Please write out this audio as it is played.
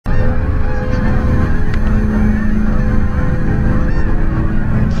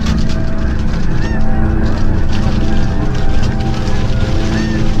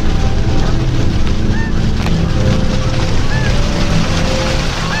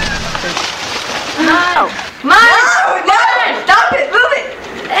No. Come on. No. Stop it. Move it.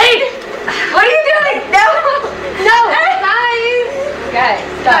 Hey. What are you doing? No. No.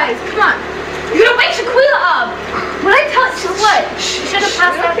 Guys, come on. You're gonna wake Shaquila up. When I tell you what? She should have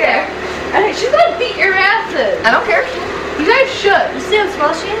passed out there. She's gonna beat your asses. I don't care. You guys should. You see how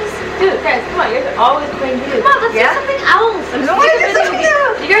small she is? Dude, guys, come on. You guys are always playing games. Come on, let's do something else.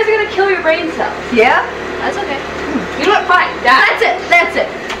 You guys are gonna kill your brain cells. Yeah? That's okay. You know what? Fine. That's it. That's it.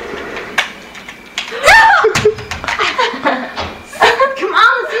 Come on,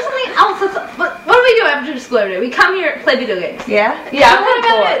 let's do something else. What do we do after school every day? We come here and play video games. Yeah? Yeah, I'm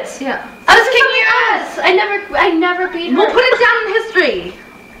bored. Yeah. I was kicking your ass. I never beat her. We'll put it down in history.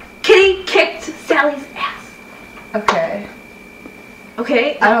 Kitty kicked Sally's ass. Okay.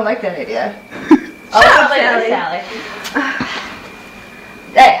 Okay. I don't like that idea. Shut up, Sally.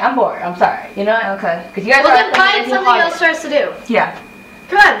 Hey, I'm bored. I'm sorry. You know what? Okay. Because you guys are then find something else for us to do. Yeah.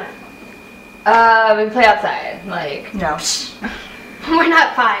 Come on. We play outside. Like. No. We're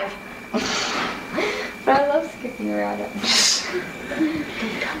not 5. But I love skipping around it.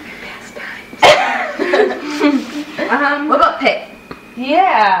 What about pit?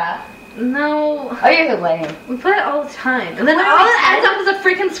 Yeah. No. Oh, you're lame. We play it all the time. And then all it ends up is a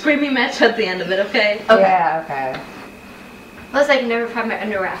freaking screaming match at the end of it, okay? Yeah, okay. Unless I can never find my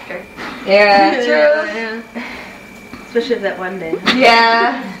underwear after. Yeah, true. Yeah. Especially that one day.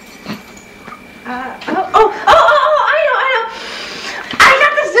 Yeah. I know. I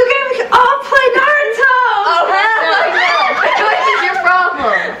got the zoo game. We can all play Naruto. Oh, what is your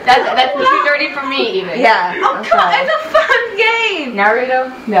problem? That's too dirty for me, even. Yeah. Oh, come on. It's a fun game. Naruto?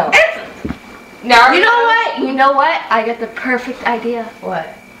 No. It's Naruto. You know what? I got the perfect idea.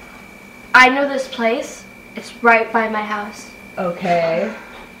 What? I know this place. It's right by my house. Okay.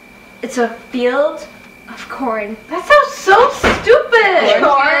 It's a field of corn. That sounds so stupid.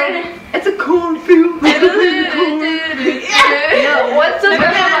 Corn? It's a cornfield. No, what's the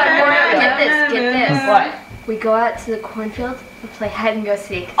Get this. What? We go out to the cornfield and play hide and go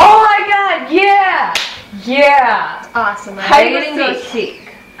seek. Oh my god, yeah! Yeah! It's awesome, right? Hide and go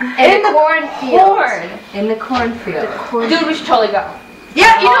seek. In the cornfield. In the cornfield. Dude, we should totally go.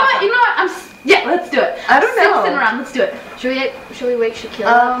 Yeah, you know what? Yeah, let's do it. I don't know. Sitting around, let's do it. Should we wake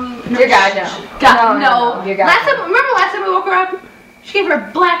Shaquila? No. Your guy, no. Your guy. Remember last time we woke her up? She gave her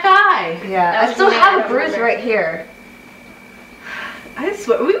a black eye. Yeah, I still have a bruise right here. I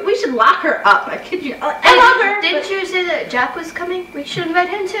swear, we should lock her up. I kid you. I love her. Didn't you say that Jack was coming? We should invite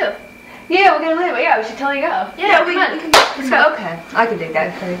him too. Yeah, we're gonna leave. Yeah, we should totally go. Yeah, we can. Let's go. Okay, I can take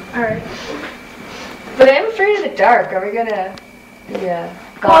that. All right. But I'm afraid of the dark. Are we gonna? Yeah.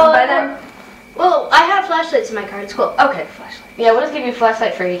 Gone by then? Well, I have flashlights in my car. It's cool. Okay, flashlight. Yeah, we'll just give you a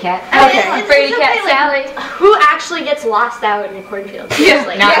flashlight, Frady Cat. Okay, Frady Cat, Sally. Who actually gets lost out in the cornfield? Yeah,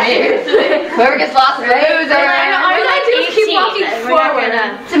 not me. Whoever gets lost is a loser. All we gotta do is keep walking forward.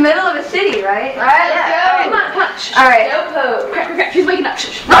 It's the middle of a city, right? All right, let's go. Come on, punch. All right. Crap. She's waking up.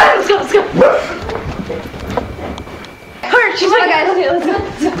 Let's go. Hurry, she's waking up. Okay, let's go.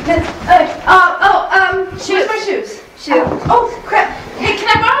 Shoes. My shoes. Oh, crap. Hey, can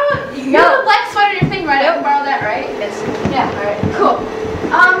I borrow it? You have a black sweater in your thing, right? I can borrow that, right? Yes. Yeah, alright. Cool.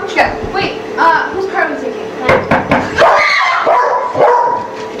 Wait, whose car are we taking?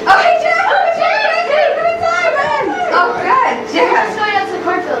 Okay, Jack! Come inside, man! Oh, God, Jack! We're just going out to the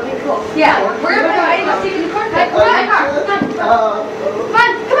cornfield, it'll be cool. Yeah, we're going to go hide and seek in the cornfield. Come on, let's go. No!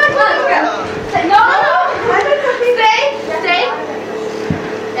 Stay.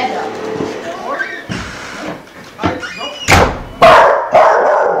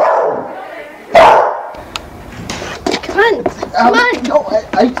 Come on! No,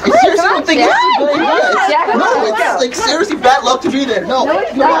 I seriously don't think this is a good idea. No, it's like seriously bad luck to be there. No,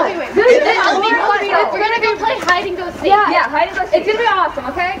 it's not. We're gonna go play hide and go seek. Yeah, hide and go seek. It's gonna be awesome,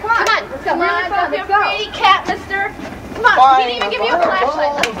 okay? Come on. Let's go. Let's go. Free cat, mister. Come on, we didn't even give you a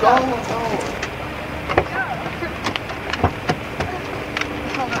flashlight. Let's go.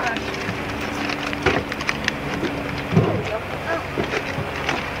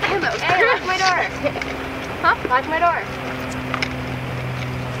 Hey, lock my door. Huh? Lock my door.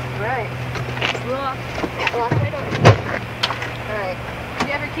 Alright. Lock my door. Alright. Do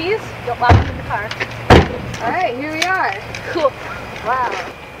you have your keys? Don't lock them in the car. Alright, here we are. Cool. Wow.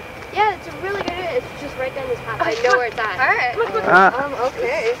 Yeah, it's a really good idea. It's just right down this path. I know where it's at. Alright.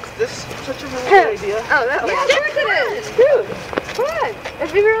 Okay. Is this such a really good idea? Oh, that was. Yeah, of course it is. Dude, come on.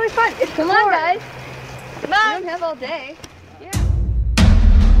 It's gonna be really fun. Come on, guys. Come on. We don't have all day.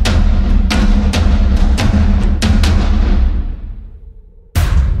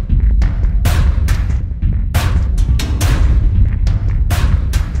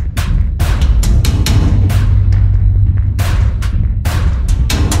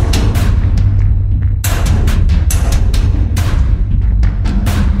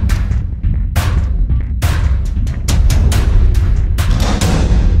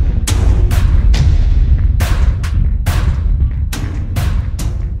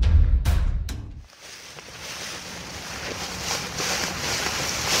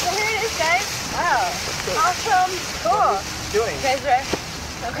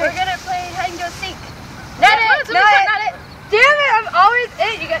 Okay. We're gonna play hide and go seek. Not it. Damn it! I'm always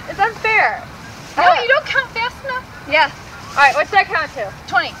it. It's unfair. No, you don't count fast enough. Yeah. All right. What's that count to?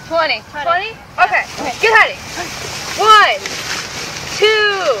 20. 20. 20. Okay. Get hiding. 1, 2,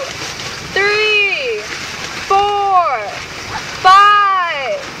 3, 4,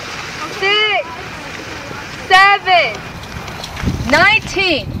 5, 6, 7,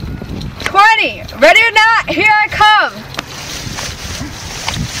 19, 20. Ready or not? Here I come.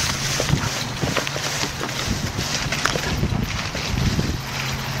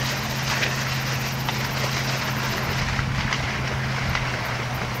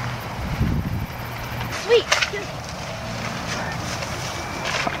 Sweet.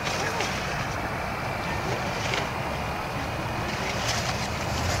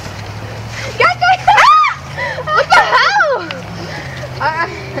 What the hell?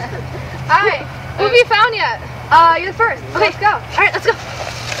 Alright. Who have you found yet? You're the first. Okay, let's go. Alright, let's go.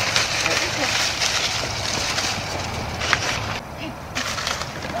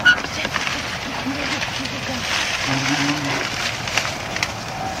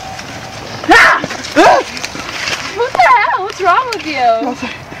 What the hell? What's wrong with you?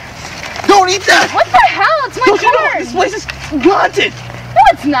 Don't eat that! What the hell? It's my turn. This place is haunted! No,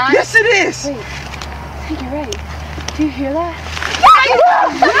 it's not. Yes, it is! Wait. I think you're ready. Do you hear that?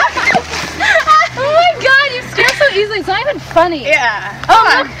 Oh my god, you stare so easily. It's not even funny. Yeah. Oh,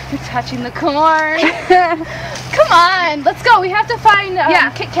 look. You're touching the corn. Come on. Let's go. We have to find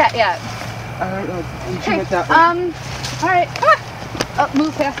Kit Kat yet. You can get that All one. right. Come on. Oh,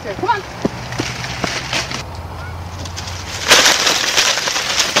 move faster. Come on.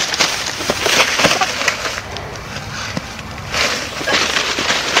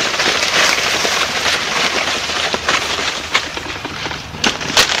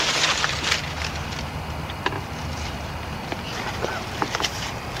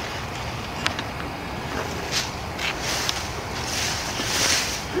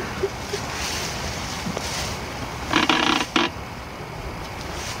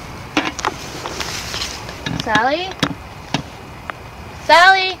 Sally?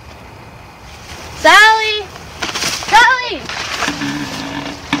 Sally? Sally? Sally!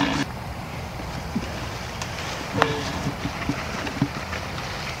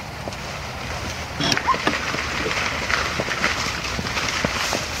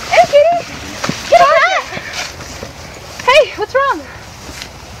 Hey, kitty! Get on it! Hey, what's wrong?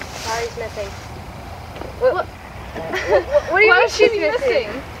 Sally's missing. What do you mean she's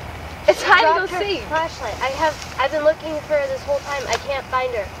missing? It's hide and go seek. Flashlight. I've been looking for her this whole time. I can't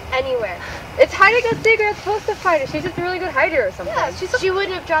find her anywhere. It's hide and go seek. We're not supposed to find her. She's just a really good hider or something. Yeah, she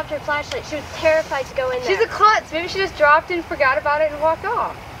wouldn't have dropped her flashlight. She was terrified to go in there. She's a klutz. Maybe she just dropped it and forgot about it and walked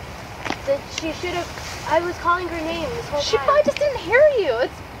off. She should have. I was calling her name this whole She time. probably just didn't hear you.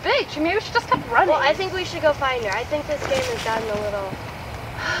 It's big. Maybe she just kept running. Well, I think we should go find her. I think this game has gotten a little.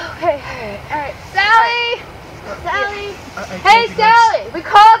 Okay, all right. Sally! Sally! Hey, Sally! We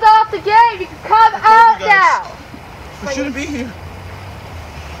called off the game. You can come out now. We shouldn't be here.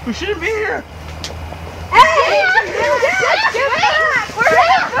 We shouldn't be here. Hey! Get back! We're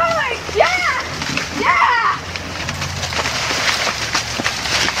going! Yeah! Yeah!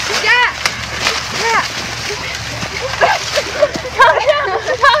 Yeah! Yeah! Calm down!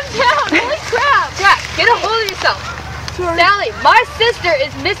 Calm down! Holy crap! Jack, get a hold of yourself. Sorry. Sally, my sister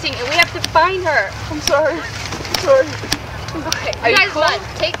is missing and we have to find her. I'm sorry. Sorry. Okay, You guys cool?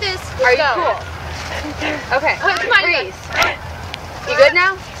 Take this. Are you go. cool? Okay, Wait, come on, freeze. You good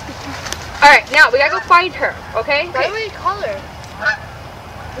now? Alright, now we gotta go find her, okay? Why don't we call her?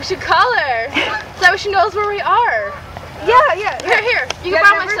 We should call her. So that way she knows where we are. Yeah. Here. You can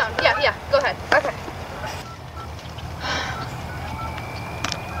borrow my phone. Yeah. Go ahead. Okay.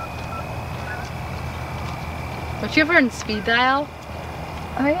 Don't you ever in speed dial?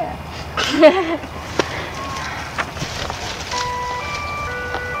 Oh yeah.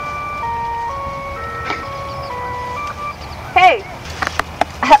 Hey.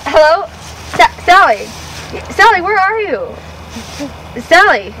 Hello? Sally. Sally, where are you?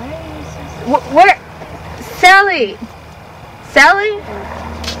 Sally. Where? Sally. Sally?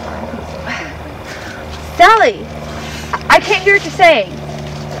 Sally. I can't hear what you're saying.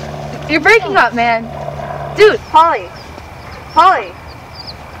 You're breaking up, man. Dude, Polly.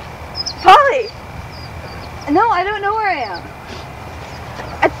 No, I don't know where I am.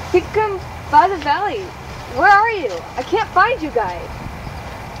 I think I'm by the valley. Where are you? I can't find you guys.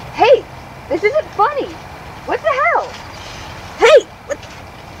 Hey, this isn't funny. What the hell? Hey,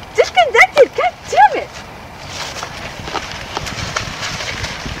 disconnected. God damn it.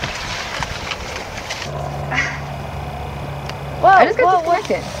 Whoa. I just got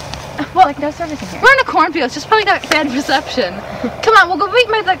disconnected. Well, like no service in here. We're in a cornfield. It's just probably not bad reception. Come on, we'll go wait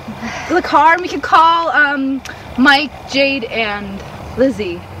by the car and we can call Mike, Jade, and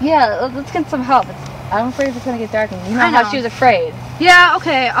Lizzy. Yeah, let's get some help. I'm afraid it's gonna get dark, and you know how she was afraid. Yeah,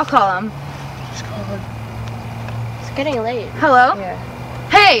 okay, I'll call him. It's getting late. Hello? Yeah.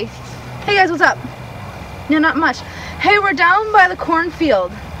 Hey! Hey guys, what's up? No, not much. Hey, we're down by the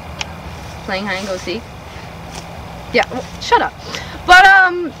cornfield. Playing hide and go seek. Yeah, well, shut up. But,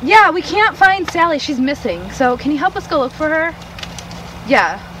 yeah, we can't find Sally. She's missing. So, can you help us go look for her?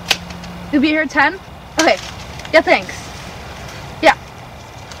 Yeah. You'll be here at 10? Okay. Yeah, thanks. Yeah.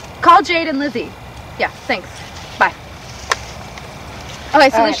 Call Jade and Lizzy. Yeah, thanks. Bye. Okay,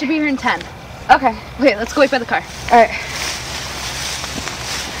 so they should be here in 10. Okay. Okay, let's go wait by the car. Alright.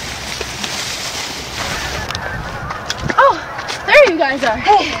 Oh, there you guys are.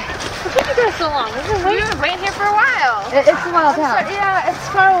 Hey. What took you guys so long? We've been waiting here for a while. It's a wild town. Yeah, it's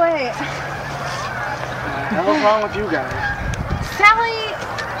far away. What's wrong with you guys? Sally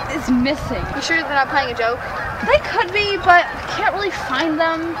is missing. You sure they're not playing a joke? They could be, but I can't really find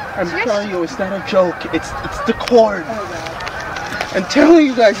them. I'm telling you, it's not a joke. It's the cord. Oh, God. I'm telling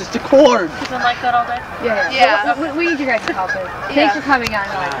you guys, it's the cord. You've been like that all day? Yeah. We need you guys to help us. Thanks for coming on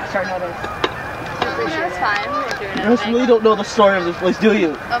short notice. Yeah, that's fine. We're doing You guys really don't know the story of this place, do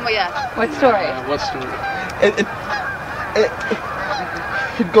you? Oh my god. What story? What story?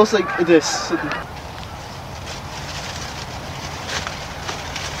 It goes like this.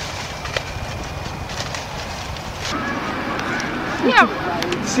 Yeah.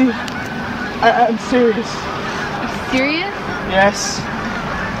 See, I'm serious. Serious? Yes.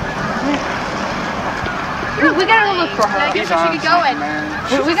 We gotta go look for her. I guess we should get going.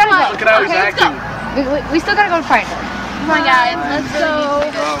 We gotta go. Look at how he's acting. We still gotta go find her. Come on, guys. Let's go.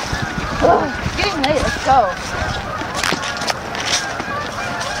 It's getting late. Let's go.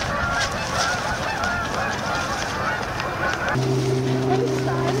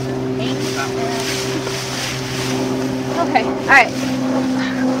 Okay.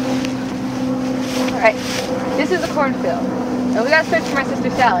 Alright. This is the cornfield. And we gotta search for my sister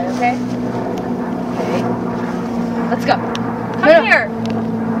Sally, okay? Okay. Let's go. Come here.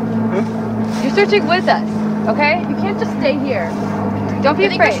 You're searching with us, okay? You can't just stay here. Don't be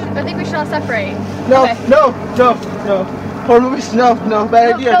afraid. I think we should all separate. No, Okay. no. Horror movies, no,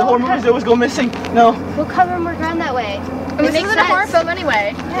 bad idea. no, The horror movies always go missing. No. We'll cover them around that way. This isn't a horror film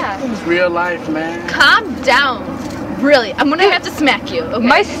anyway. Yeah. It's real life, man. Calm down. Really, I'm gonna have to smack you, okay?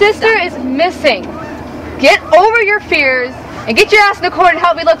 My sister is missing. Get over your fears and get your ass in the corner and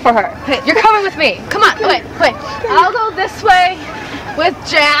help me look for her. Hey. You're coming with me. Come on, wait. I'll go this way with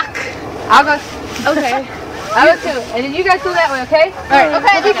Jack. I'll go. Okay. I'll go too. And then you guys go that way, okay? Alright,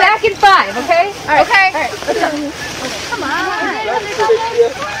 okay. We'll be back in 5, okay? Alright. Okay. Alright, let's go. Come on.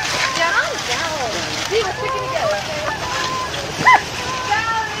 Down. See, we're sticking together.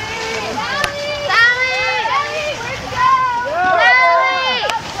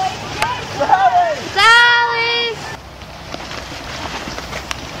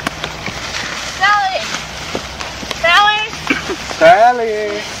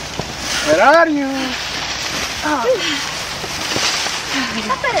 Sally, where are you?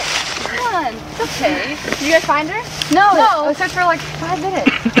 Stop it. Come on. It's okay. Did you guys find her? No. I searched for like 5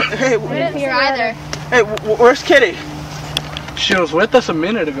 minutes. Hey, We didn't see her either. hey, where's Kitty? She was with us a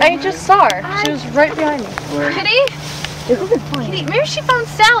minute ago. I just saw her. She was right behind me. Where? Kitty? This isn't funny. Kitty, maybe she found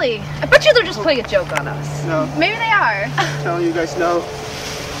Sally. I bet you they're just playing a joke on us. No, Maybe they are. I'm telling you guys, no.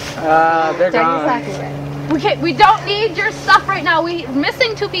 They're That's gone. exactly right. We don't need your stuff right now. We're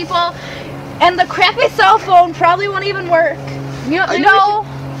missing 2 people, and the crappy cell phone probably won't even work. You know,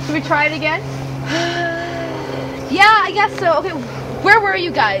 should we try it again? Yeah, I guess so. Okay, where were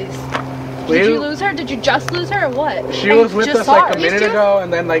you guys? Did We- you lose her? Did you just lose her or what? She was with just us saw like her. a minute ago,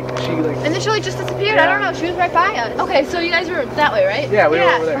 and then like she like. And then she just disappeared. I don't know. She was right by us. Okay, so you guys were that way, right? Yeah, we were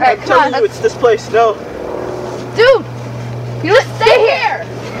over there. Alright, I'm come telling on. you, it's this place. No. Dude! You just stay here!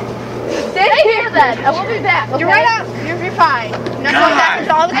 Stay here then, and we'll be back, okay? You're right up. You're fine. You're not going back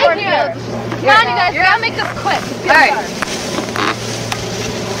into all the Stay here! cornfields. Come on, you guys, we gotta make this quick. It's getting Alright. dark.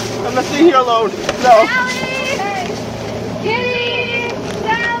 I'm not staying here alone. No. Kitty!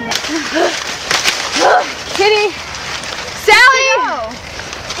 Sally! Kitty! Sally!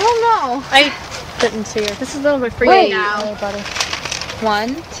 Oh no! I didn't see her. This is a little bit free Wait. now.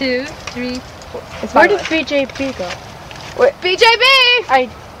 1, 2, 3, 4. Where did BJB go? BJB! I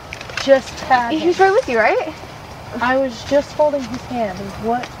just had He him. was right with you, right? I was just holding his hand.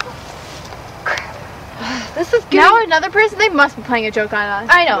 What? This is Now another person, they must be playing a joke on us.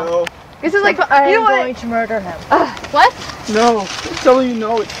 I know. No. This is like, I you am know going what? to murder him. What? No, I'm telling you,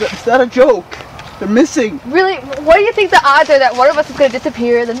 no, it's not a joke. They're missing. Really, what do you think the odds are that one of us is gonna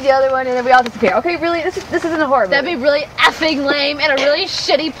disappear, then the other one, and then we all disappear? Okay, really, this isn't a horror movie. That'd be really effing lame and a really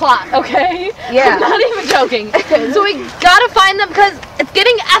shitty plot, okay? Yeah. I'm not even joking. So we gotta find them because it's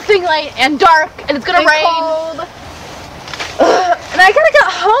getting effing late and dark and it's gonna rain. Cold. And I gotta get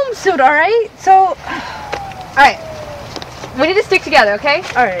home soon, alright? So, Alright, we need to stick together, okay?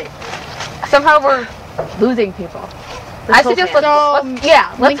 Alright. Somehow we're losing people. I suggest let's hold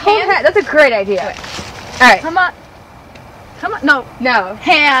hands. That's a great idea. Alright. come on. Come on. No. No.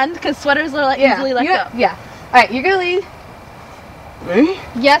 Hand, because sweaters are easily let go. Yeah. Alright, you're gonna lead. Me?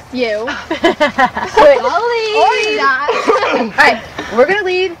 Yes, you. I'll lead. Or not. Alright, we're gonna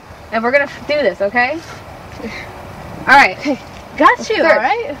lead, and we're gonna do this, okay? Alright. Got you, Third.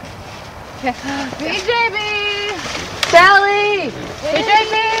 alright? BJB! Sally!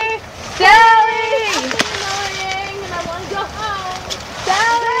 BJB! Sally! Annoying, and I want to go home.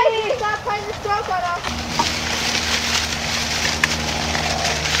 Sally! Stop playing the stroke on us.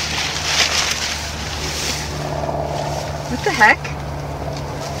 What the heck?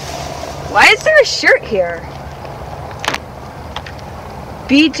 Why is there a shirt here?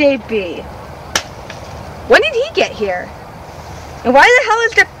 BJB. When did he get here? And why the hell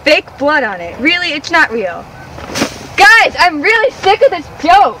is there fake blood on it? Really, it's not real. Guys, I'm really sick of this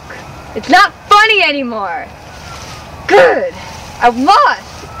joke. It's not funny anymore. Good. I'm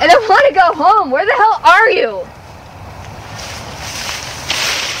lost, and I want to go home. Where the hell are you?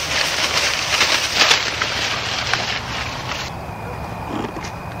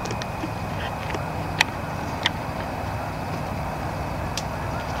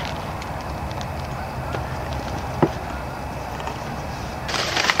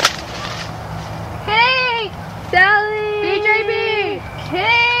 Hey, Sally. BJB!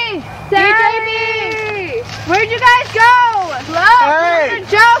 Hey! Sally. Where'd you guys go? Look, Hey! it's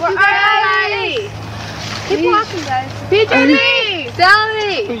a joke, Where you are guys! Keep walking, guys. BJB!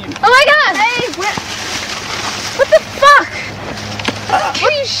 Sally. Oh my god! Hey, what the fuck? What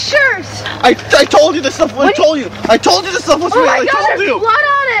are you shirt? I told you this stuff. I told you. I told you this stuff was Oh real. my I god, told there's you. blood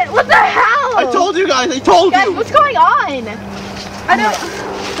on it! What the hell? I told you guys. I told Guys, you. what's going on? I don't...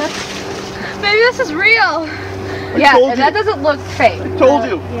 Maybe this is real. Yeah, told and you. that doesn't look fake. I told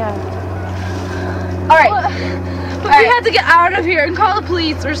you. Yeah. All right. But we had to get out of here and call the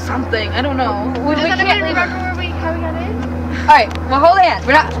police or something. I don't know. We can't leave. remember how we got in? All right. Well, hold hands.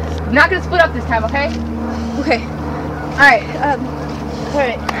 We're not gonna split up this time, okay? Okay. All right.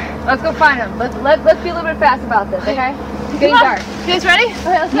 Alright. Let's go find them. Let's be a little bit fast about this, okay? It's getting Come on. dark. You guys ready?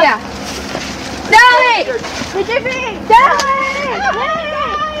 Okay, let's go. Yeah. Sally! BJB! Sally!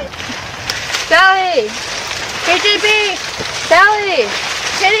 Sally! BJB! Sally!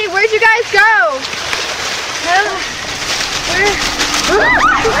 Kitty, where'd you guys go?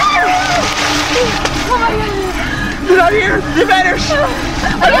 Oh my god! Get out of here. You vanished. Just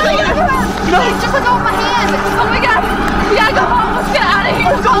let go of my hand! Oh my god! We gotta go home! Let's get out of here!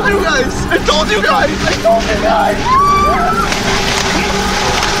 I told you guys. I told you guys. I told you guys.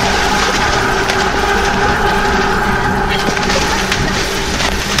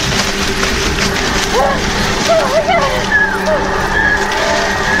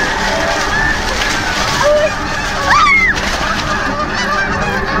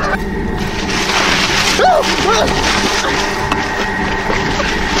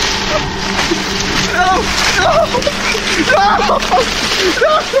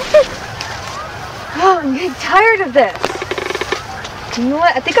 Oh, I'm getting tired of this. You know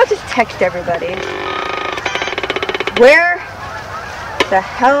what? I think I'll just text everybody. Where the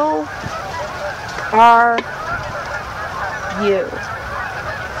hell are you?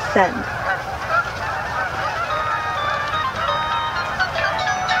 Send.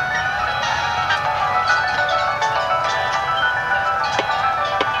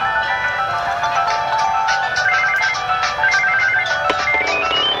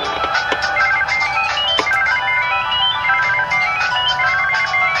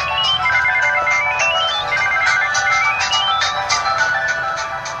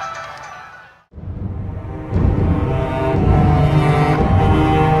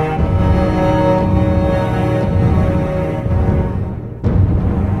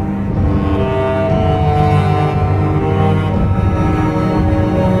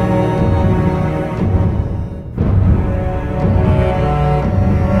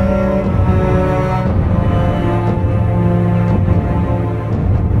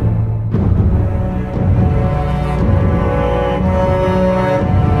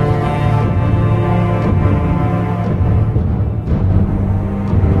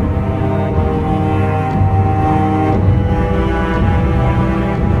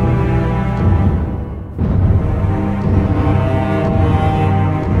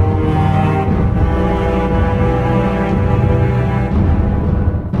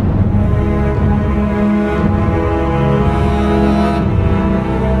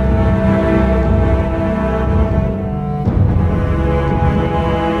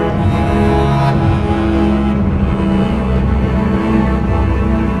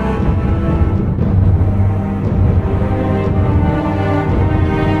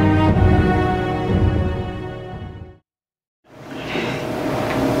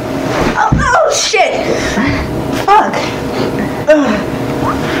 fuck?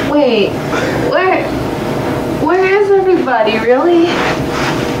 Wait, where is everybody, really?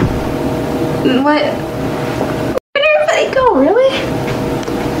 What?